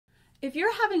If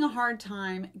you're having a hard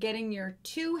time getting your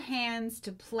two hands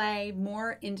to play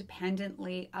more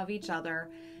independently of each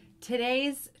other,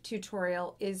 today's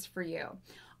tutorial is for you.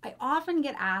 I often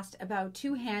get asked about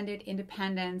two-handed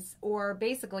independence, or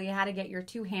basically how to get your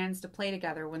two hands to play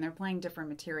together when they're playing different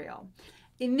material.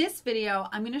 In this video,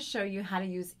 I'm going to show you how to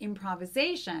use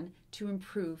improvisation to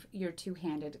improve your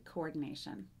two-handed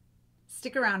coordination.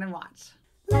 Stick around and watch.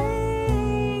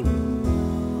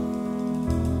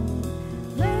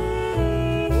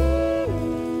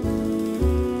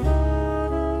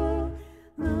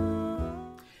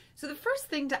 So the first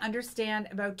thing to understand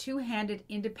about two-handed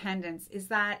independence is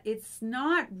that it's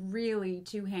not really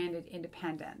two-handed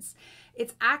independence.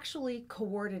 It's actually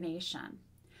coordination.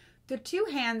 The two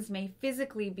hands may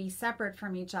physically be separate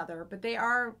from each other, but they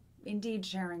are indeed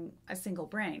sharing a single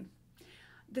brain.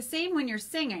 The same when you're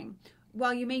singing.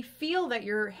 While you may feel that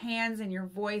your hands and your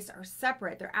voice are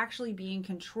separate, they're actually being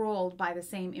controlled by the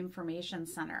same information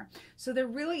center. So there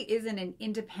really isn't an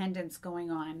independence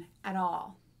going on at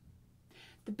all.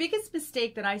 The biggest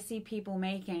mistake that I see people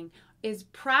making is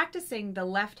practicing the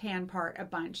left hand part a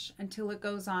bunch until it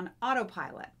goes on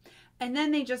autopilot. And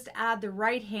then they just add the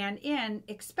right hand in,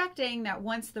 expecting that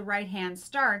once the right hand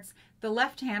starts, the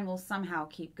left hand will somehow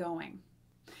keep going.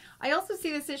 I also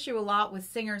see this issue a lot with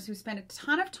singers who spend a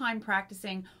ton of time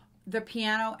practicing the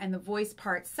piano and the voice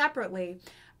parts separately.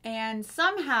 And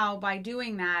somehow by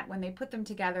doing that, when they put them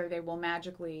together, they will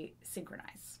magically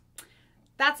synchronize.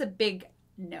 That's a big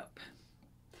nope.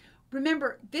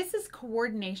 Remember, this is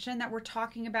coordination that we're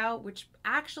talking about, which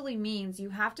actually means you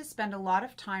have to spend a lot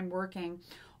of time working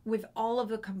with all of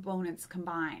the components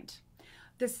combined.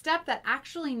 The step that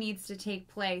actually needs to take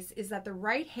place is that the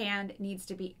right hand needs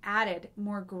to be added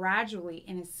more gradually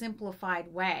in a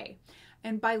simplified way.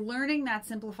 And by learning that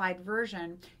simplified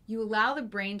version, you allow the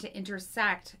brain to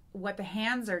intersect what the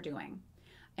hands are doing.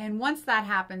 And once that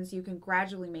happens, you can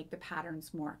gradually make the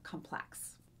patterns more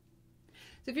complex.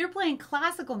 So if you're playing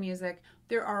classical music,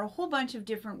 there are a whole bunch of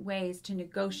different ways to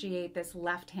negotiate this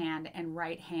left hand and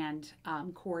right hand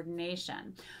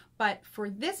coordination. But for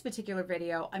this particular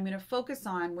video, I'm going to focus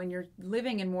on when you're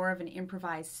living in more of an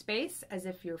improvised space, as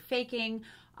if you're faking,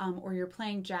 or you're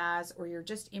playing jazz, or you're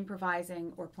just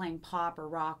improvising or playing pop or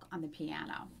rock on the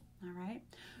piano. All right.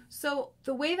 So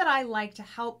the way that I like to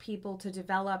help people to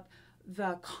develop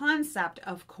the concept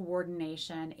of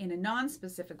coordination in a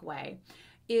non-specific way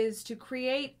is to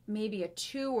create maybe a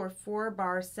 2 or 4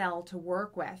 bar cell to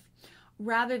work with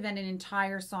rather than an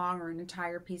entire song or an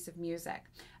entire piece of music.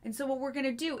 And so what we're going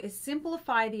to do is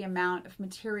simplify the amount of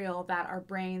material that our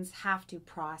brains have to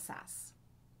process.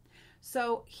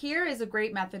 So here is a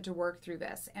great method to work through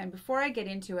this. And before I get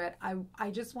into it, I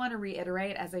just want to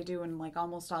reiterate, as I do in like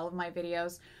almost all of my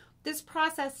videos, this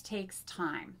process takes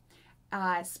time.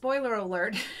 Spoiler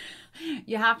alert,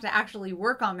 you have to actually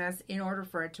work on this in order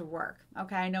for it to work.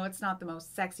 Okay, I know it's not the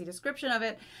most sexy description of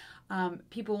it.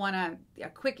 People want a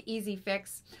quick, easy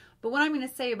fix. But what I'm going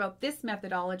to say about this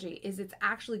methodology is it's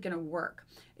actually going to work.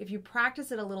 If you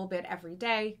practice it a little bit every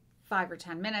day, 5 or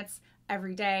 10 minutes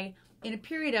every day, in a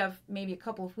period of maybe a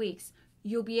couple of weeks,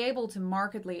 you'll be able to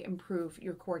markedly improve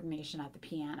your coordination at the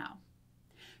piano.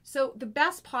 So the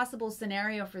best possible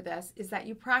scenario for this is that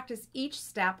you practice each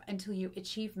step until you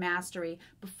achieve mastery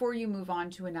before you move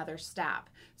on to another step.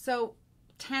 So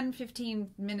 10-15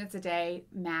 minutes a day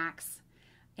max,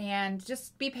 and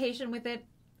just be patient with it.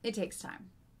 It takes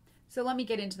time. So let me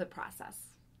get into the process.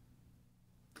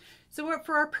 So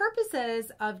for our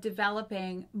purposes of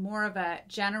developing more of a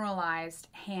generalized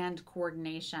hand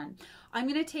coordination, I'm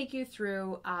going to take you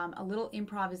through a little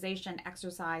improvisation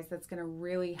exercise that's going to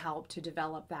really help to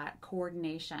develop that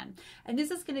coordination. And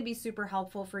this is going to be super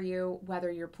helpful for you, whether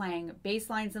you're playing bass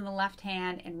lines in the left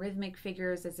hand and rhythmic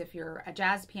figures as if you're a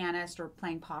jazz pianist or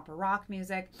playing pop or rock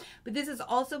music. But this is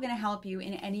also going to help you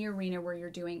in any arena where you're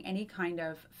doing any kind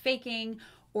of faking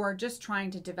or just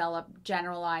trying to develop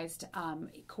generalized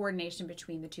coordination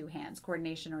between the two hands,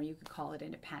 coordination, or you could call it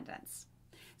independence.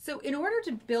 So in order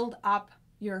to build up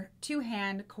your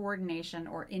two-hand coordination,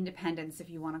 or independence if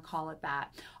you want to call it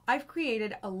that, I've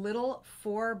created a little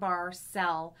 4-bar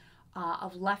cell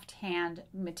of left hand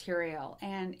material,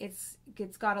 and it's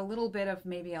got a little bit of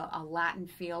maybe a Latin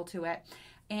feel to it.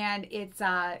 And it's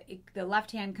the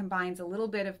left hand combines a little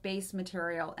bit of bass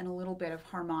material and a little bit of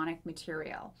harmonic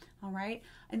material. All right.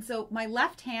 And so my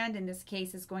left hand in this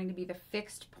case is going to be the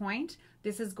fixed point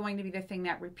This is going to be the thing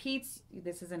that repeats.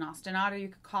 This is an ostinato, you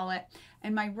could call it.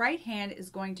 And my right hand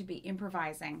is going to be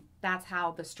improvising. That's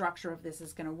how the structure of this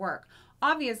is going to work.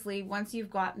 Obviously, once you've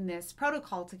gotten this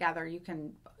protocol together, you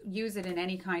can use it in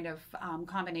any kind of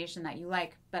combination that you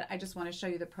like, but I just want to show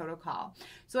you the protocol.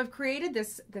 So I've created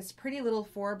this pretty little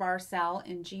 4-bar cell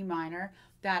in G minor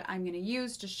that I'm going to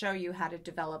use to show you how to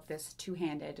develop this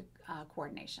two-handed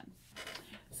coordination.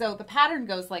 So the pattern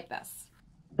goes like this.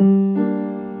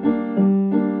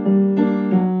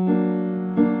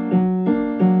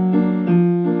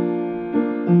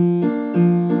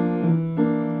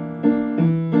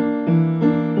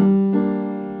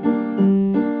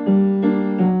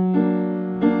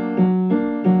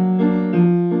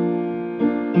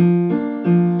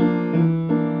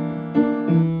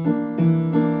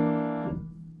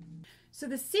 So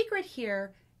the secret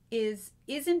here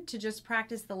isn't to just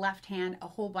practice the left hand a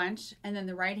whole bunch and then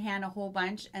the right hand a whole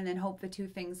bunch and then hope the two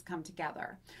things come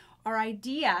together. Our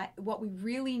idea, what we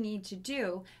really need to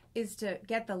do, is to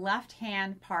get the left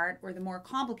hand part, or the more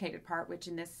complicated part, which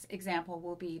in this example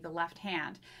will be the left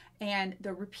hand, and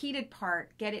the repeated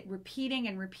part, get it repeating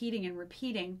and repeating and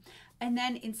repeating. And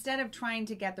then instead of trying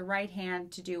to get the right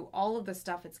hand to do all of the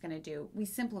stuff it's going to do, we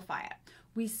simplify it.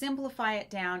 We simplify it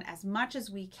down as much as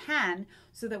we can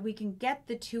so that we can get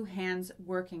the two hands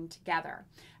working together.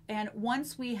 And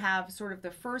once we have sort of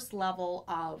the first level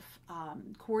of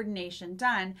coordination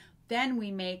done, then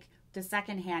we make the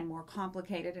second hand more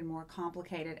complicated and more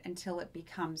complicated until it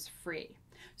becomes free.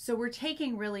 So we're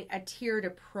taking really a tiered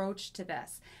approach to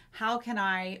this. How can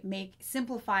I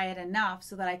simplify it enough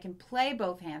so that I can play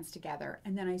both hands together,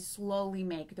 and then I slowly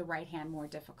make the right hand more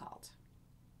difficult?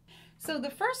 So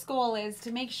the first goal is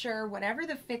to make sure whatever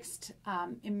the fixed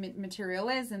material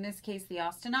is, in this case the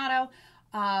ostinato,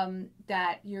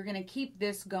 that you're going to keep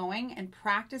this going and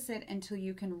practice it until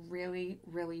you can really,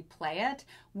 really play it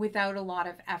without a lot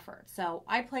of effort. So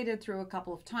I played it through a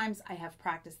couple of times. I have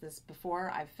practiced this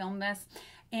before. I've filmed this.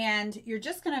 And you're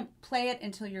just going to play it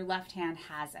until your left hand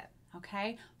has it.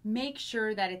 Okay? Make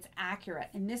sure that it's accurate.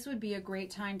 And this would be a great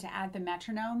time to add the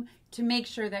metronome to make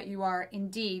sure that you are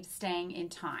indeed staying in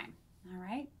time. All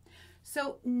right?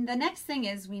 So the next thing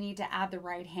is we need to add the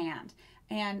right hand.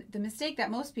 And the mistake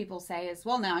that most people say is,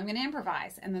 well, now I'm going to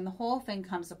improvise, and then the whole thing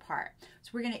comes apart.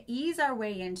 So we're going to ease our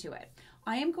way into it.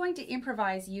 I am going to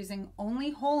improvise using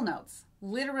only whole notes,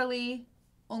 literally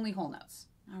only whole notes,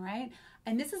 all right?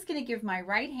 And this is going to give my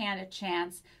right hand a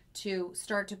chance to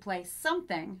start to play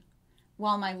something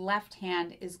while my left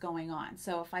hand is going on.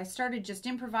 So if I started just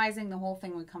improvising, the whole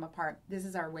thing would come apart. This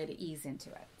is our way to ease into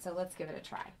it. So let's give it a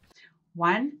try.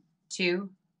 1, 2,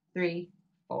 3,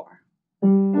 4.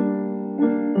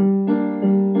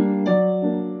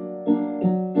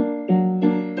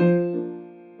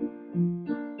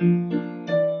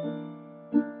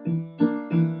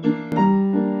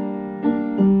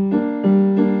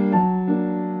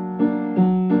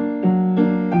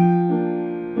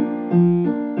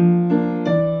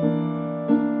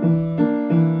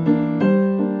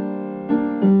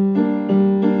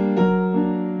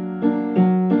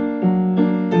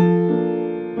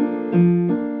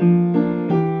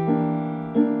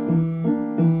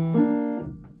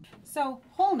 So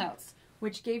whole notes,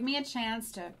 which gave me a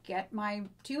chance to get my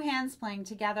two hands playing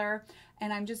together,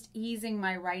 and I'm just easing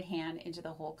my right hand into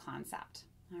the whole concept.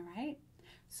 All right.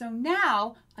 So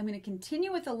now I'm going to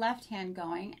continue with the left hand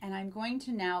going, and I'm going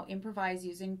to now improvise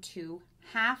using 2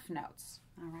 half notes.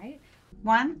 All right.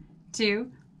 1,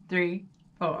 2, 3,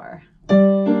 4.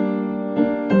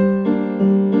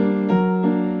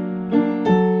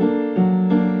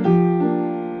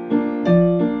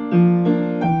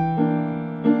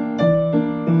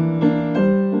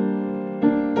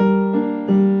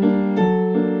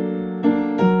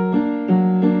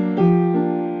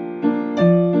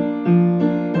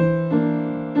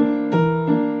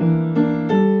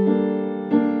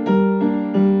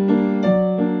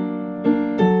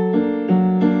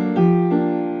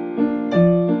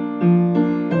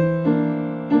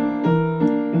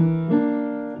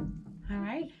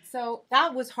 So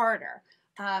that was harder,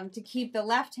 to keep the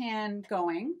left hand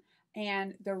going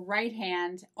and the right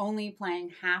hand only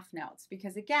playing half notes.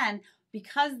 Because again,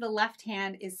 because the left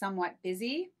hand is somewhat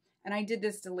busy, and I did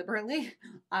this deliberately,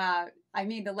 I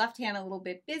made the left hand a little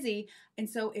bit busy, and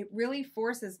so it really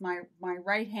forces my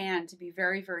right hand to be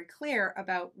very, very clear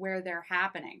about where they're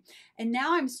happening. And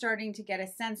now I'm starting to get a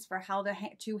sense for how the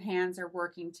two hands are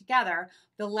working together.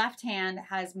 The left hand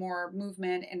has more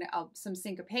movement and some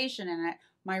syncopation in it,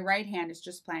 my right hand is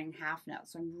just playing half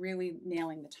notes. So I'm really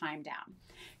nailing the time down.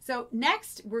 So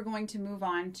next we're going to move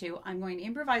on to, I'm going to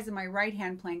improvise in my right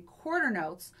hand playing quarter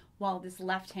notes while this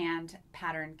left hand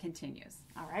pattern continues.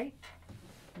 All right?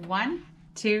 1,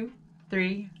 2,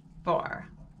 3, 4.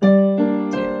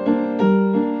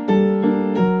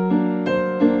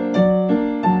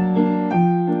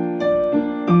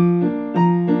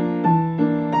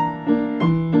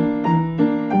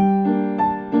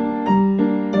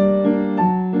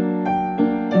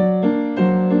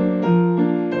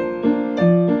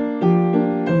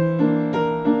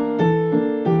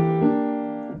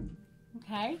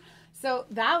 So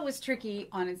that was tricky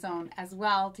on its own as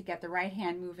well, to get the right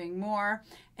hand moving more,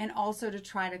 and also to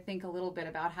try to think a little bit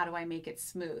about how do I make it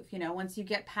smooth. You know, once you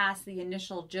get past the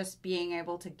initial just being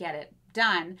able to get it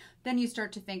done, then you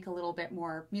start to think a little bit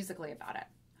more musically about it.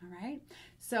 All right.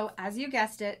 So as you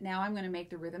guessed it, now I'm going to make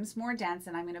the rhythms more dense,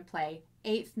 and I'm going to play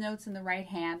eighth notes in the right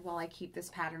hand while I keep this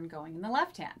pattern going in the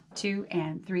left hand. 2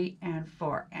 and 3 and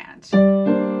 4 and.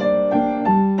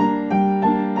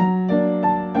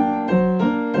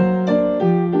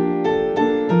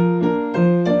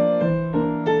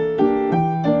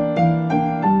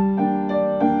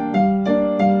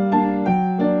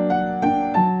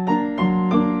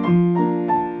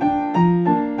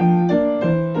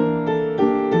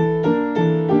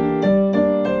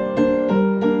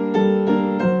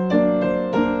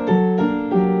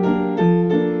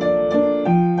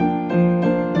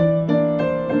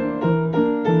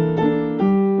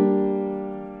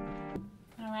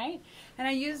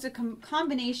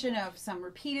 Combination of some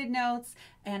repeated notes,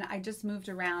 and I just moved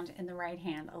around in the right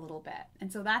hand a little bit,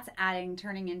 and so that's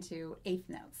turning into eighth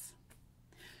notes.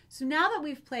 So now that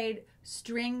we've played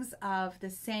strings of the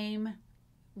same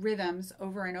rhythms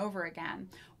over and over again,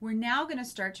 we're now going to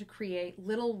start to create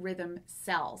little rhythm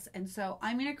cells. And so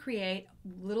I'm going to create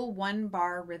little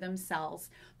 1-bar rhythm cells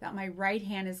that my right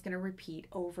hand is going to repeat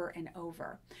over and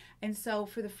over. And so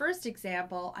for the first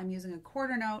example, I'm using a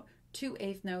quarter note, 2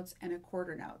 eighth notes, and a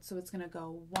quarter note. So it's going to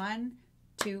go 1,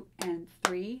 2, and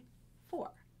 3,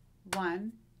 4.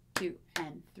 1, 2,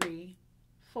 and 3,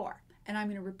 4. And I'm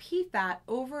going to repeat that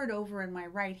over and over in my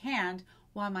right hand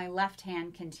while my left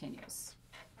hand continues.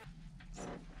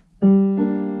 And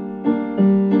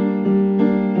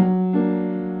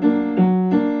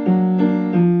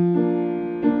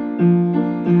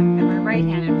my right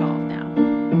hand involved now.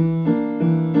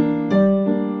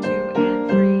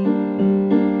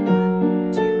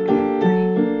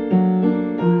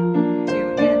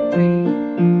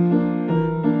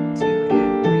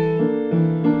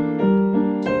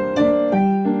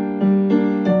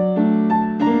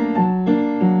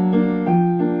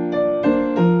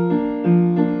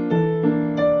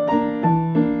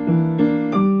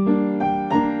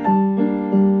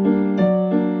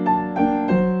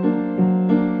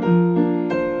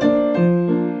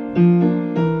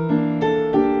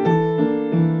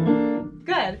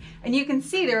 And you can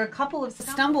see there are a couple of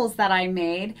stumbles that I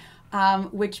made,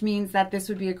 which means that this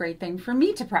would be a great thing for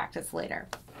me to practice later.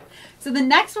 So the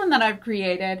next one that I've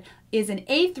created is an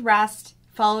eighth rest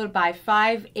followed by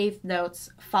 5 eighth notes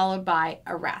followed by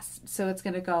a rest. So it's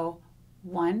going to go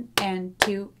 1 and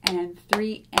 2 and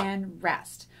 3 and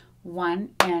rest.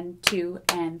 1 and 2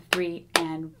 and 3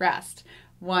 and rest.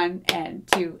 1 and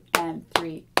 2 and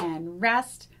 3 and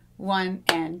rest. 1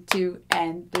 and 2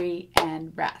 and 3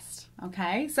 and rest.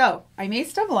 Okay, so I may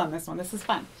stumble on this one. This is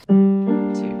fun. 2,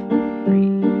 3,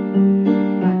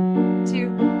 1,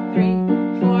 2, 3,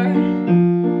 4.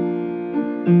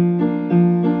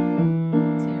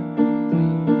 2,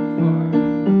 3, 4.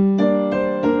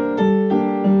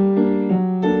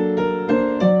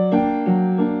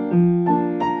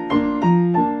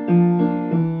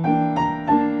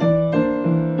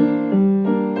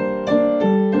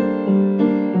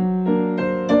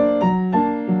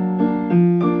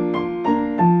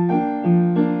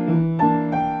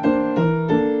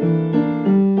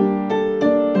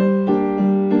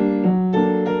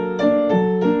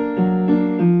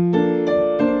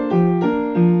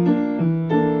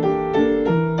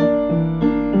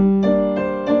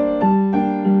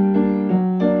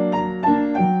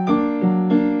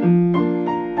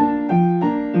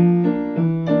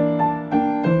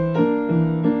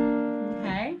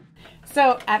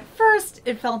 So at first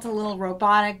it felt a little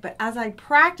robotic, but as I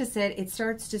practice it, it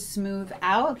starts to smooth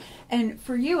out. And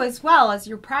for you as well, as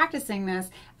you're practicing this,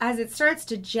 as it starts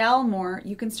to gel more,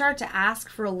 you can start to ask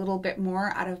for a little bit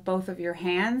more out of both of your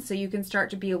hands. So you can start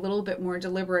to be a little bit more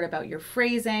deliberate about your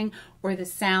phrasing or the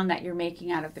sound that you're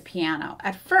making out of the piano.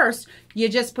 At first, you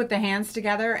just put the hands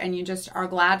together and you just are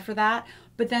glad for that.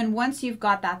 But then once you've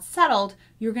got that settled,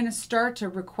 you're going to start to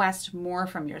request more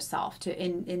from yourself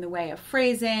in the way of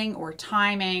phrasing or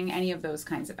timing, any of those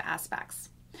kinds of aspects.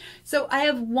 So I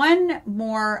have one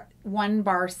more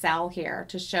 1-bar cell here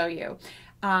to show you.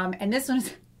 And this one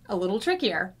is a little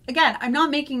trickier. Again, I'm not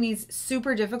making these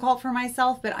super difficult for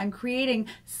myself, but I'm creating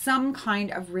some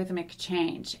kind of rhythmic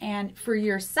change. And for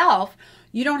yourself,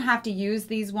 you don't have to use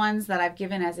these ones that I've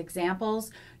given as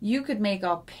examples. You could make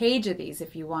a page of these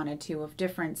if you wanted to, of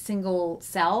different single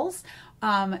cells.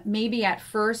 Maybe at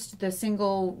first the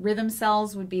single rhythm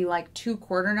cells would be like 2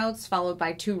 quarter notes followed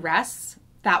by 2 rests.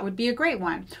 That would be a great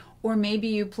one. Or maybe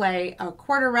you play a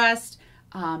quarter rest,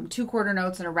 2 quarter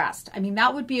notes and a rest. I mean,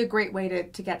 that would be a great way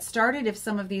to get started if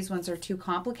some of these ones are too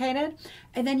complicated.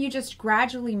 And then you just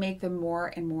gradually make them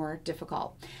more and more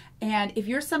difficult. And if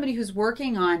you're somebody who's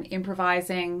working on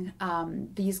improvising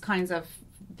these kinds of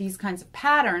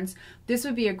patterns, this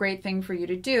would be a great thing for you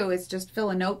to do, is just fill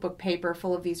a notebook paper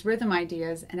full of these rhythm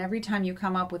ideas, and every time you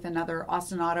come up with another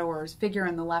ostinato or figure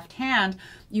in the left hand,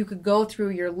 you could go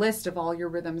through your list of all your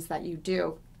rhythms that you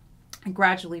do and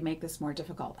gradually make this more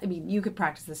difficult. I mean, you could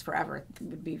practice this forever. It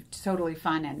would be totally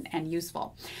fun and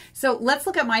useful. So let's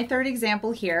look at my third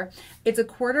example here. It's a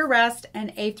quarter rest,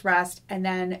 an eighth rest, and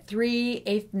then 3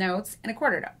 eighth notes and a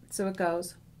quarter note. So it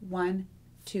goes 1,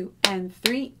 2, and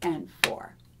 3, and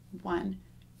 4. 1,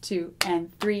 2,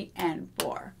 and 3, and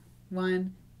 4.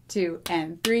 1, 2,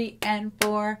 and 3, and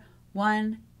 4.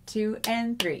 1, 2,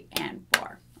 and 3, and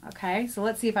 4. Okay, so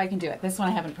let's see if I can do it. This one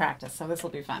I haven't practiced, so this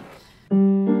will be fun. 2.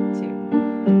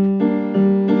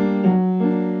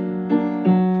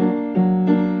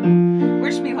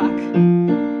 Wish me luck. 1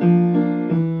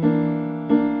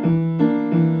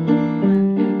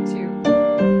 and 2.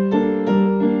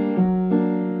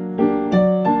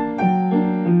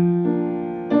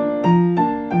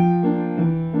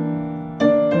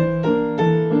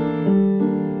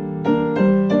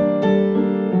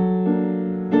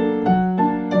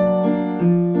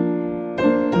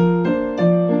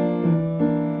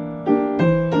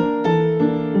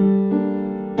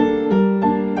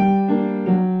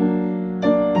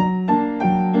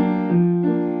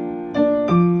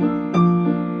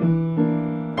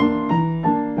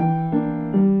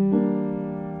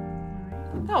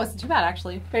 Wasn't too bad,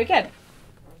 actually. Very good.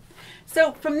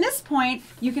 So from this point,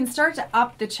 you can start to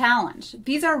up the challenge.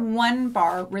 These are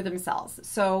 1-bar rhythm cells.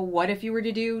 So what if you were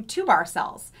to do 2-bar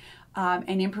cells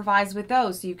and improvise with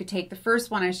those? So you could take the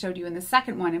first one I showed you and the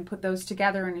second one and put those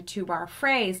together in a 2-bar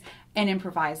phrase and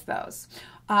improvise those.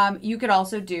 You could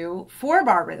also do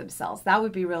 4-bar rhythm cells. That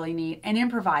would be really neat, and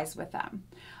improvise with them.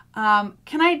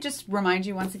 Can I just remind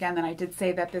you once again that I did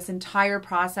say that this entire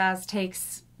process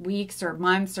takes weeks or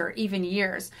months or even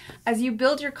years. As you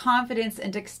build your confidence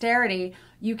and dexterity,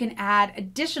 you can add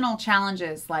additional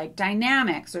challenges like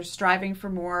dynamics or striving for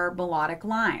more melodic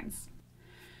lines.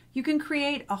 You can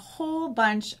create a whole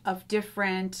bunch of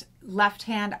different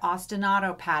left-hand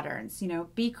ostinato patterns. You know,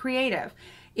 be creative.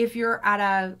 If you're at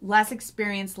a less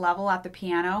experienced level at the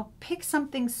piano, pick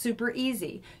something super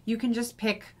easy. You can just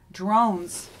pick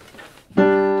drones.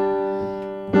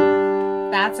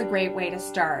 That's a great way to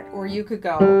start. Or you could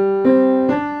go,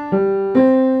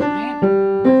 right?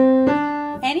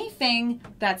 Anything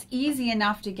that's easy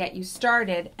enough to get you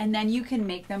started, and then you can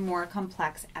make them more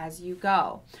complex as you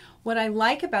go. What I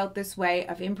like about this way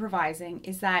of improvising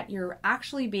is that you're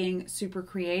actually being super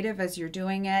creative as you're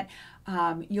doing it.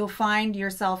 You'll find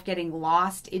yourself getting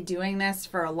lost in doing this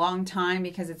for a long time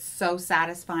because it's so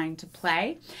satisfying to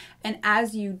play. And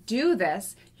as you do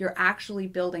this, you're actually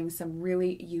building some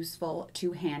really useful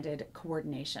two-handed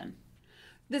coordination.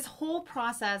 This whole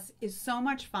process is so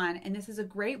much fun, and this is a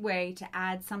great way to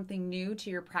add something new to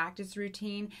your practice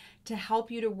routine to help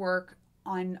you to work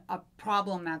on a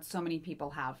problem that so many people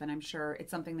have, and I'm sure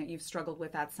it's something that you've struggled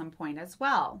with at some point as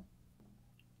well.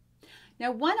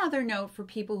 Now, one other note for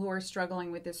people who are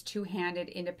struggling with this two-handed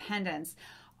independence,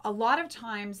 a lot of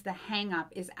times the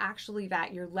hang-up is actually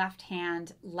that your left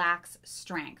hand lacks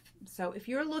strength. So if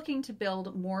you're looking to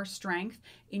build more strength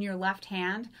in your left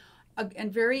hand, a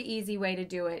very easy way to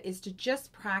do it is to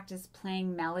just practice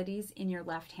playing melodies in your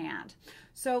left hand.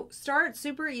 So start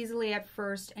super easily at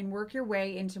first and work your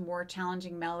way into more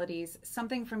challenging melodies.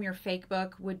 Something from your fake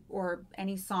book or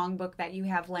any song book that you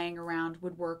have laying around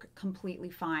would work completely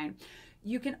fine.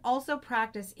 You can also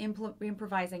practice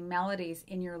improvising melodies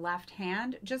in your left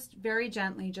hand, just very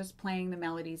gently, just playing the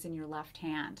melodies in your left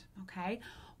hand, okay?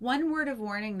 One word of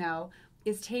warning though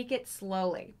is take it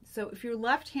slowly. So if your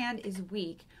left hand is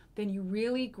weak, then you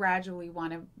really gradually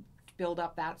want to build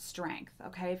up that strength,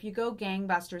 okay? If you go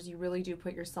gangbusters, you really do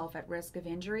put yourself at risk of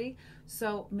injury.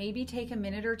 So maybe take a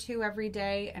minute or two every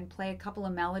day and play a couple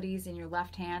of melodies in your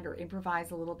left hand or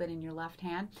improvise a little bit in your left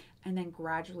hand, and then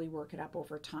gradually work it up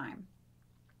over time.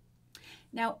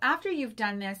 Now, after you've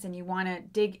done this and you want to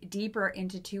dig deeper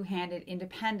into two-handed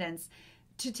independence,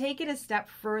 to take it a step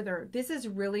further, this is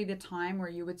really the time where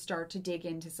you would start to dig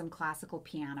into some classical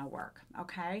piano work,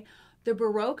 okay? The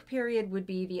Baroque period would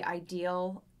be the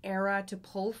ideal era to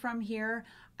pull from here,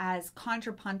 as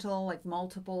contrapuntal, like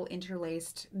multiple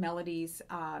interlaced melodies,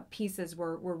 pieces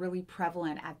were really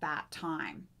prevalent at that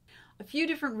time. A few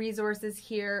different resources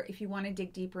here if you want to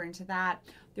dig deeper into that.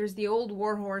 There's the old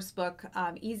Warhorse book,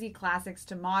 Easy Classics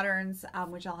to Moderns,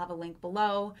 which I'll have a link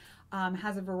below.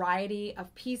 Has a variety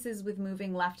of pieces with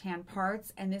moving left-hand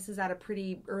parts, and this is at a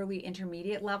pretty early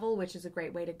intermediate level, which is a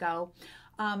great way to go.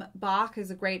 Bach is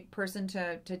a great person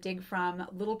to dig from.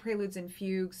 Little Preludes and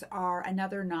Fugues are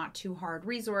another not too hard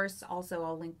resource. Also,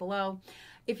 I'll link below.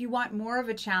 If you want more of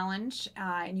a challenge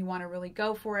and you want to really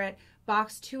go for it,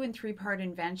 Bach's 2- and 3-part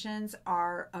inventions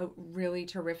are a really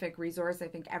terrific resource. I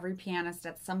think every pianist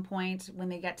at some point when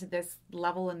they get to this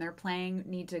level in their playing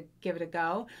need to give it a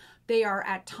go. They are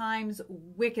at times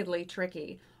wickedly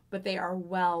tricky, but they are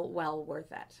well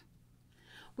worth it.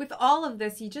 With all of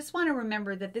this, you just want to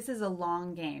remember that this is a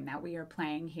long game that we are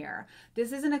playing here.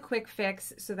 This isn't a quick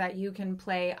fix so that you can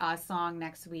play a song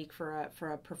next week for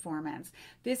a performance.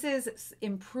 This is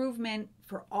improvement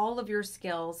for all of your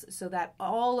skills so that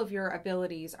all of your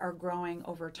abilities are growing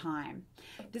over time.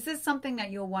 This is something that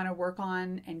you'll want to work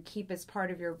on and keep as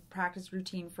part of your practice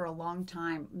routine for a long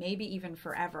time, maybe even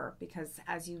forever, because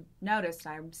as you noticed,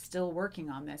 I'm still working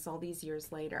on this all these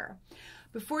years later.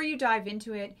 Before you dive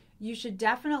into it, you should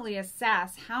definitely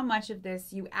assess how much of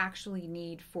this you actually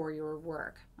need for your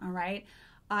work, all right?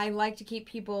 I like to keep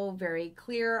people very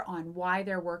clear on why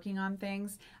they're working on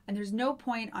things, and there's no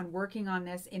point on working on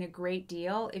this in a great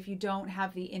deal if you don't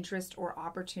have the interest or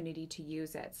opportunity to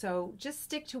use it. So just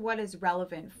stick to what is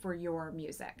relevant for your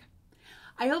music.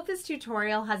 I hope this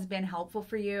tutorial has been helpful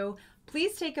for you.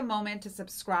 Please take a moment to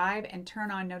subscribe and turn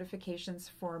on notifications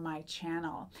for my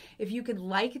channel. If you could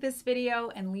like this video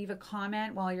and leave a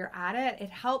comment while you're at it, it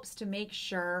helps to make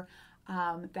sure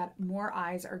that more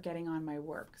eyes are getting on my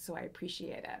work, so I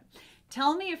appreciate it.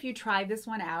 Tell me if you tried this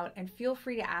one out, and feel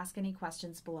free to ask any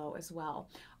questions below as well.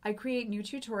 I create new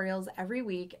tutorials every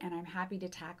week, and I'm happy to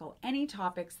tackle any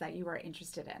topics that you are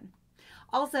interested in.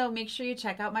 Also, make sure you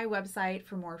check out my website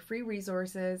for more free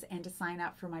resources and to sign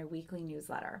up for my weekly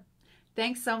newsletter.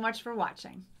 Thanks so much for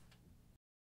watching.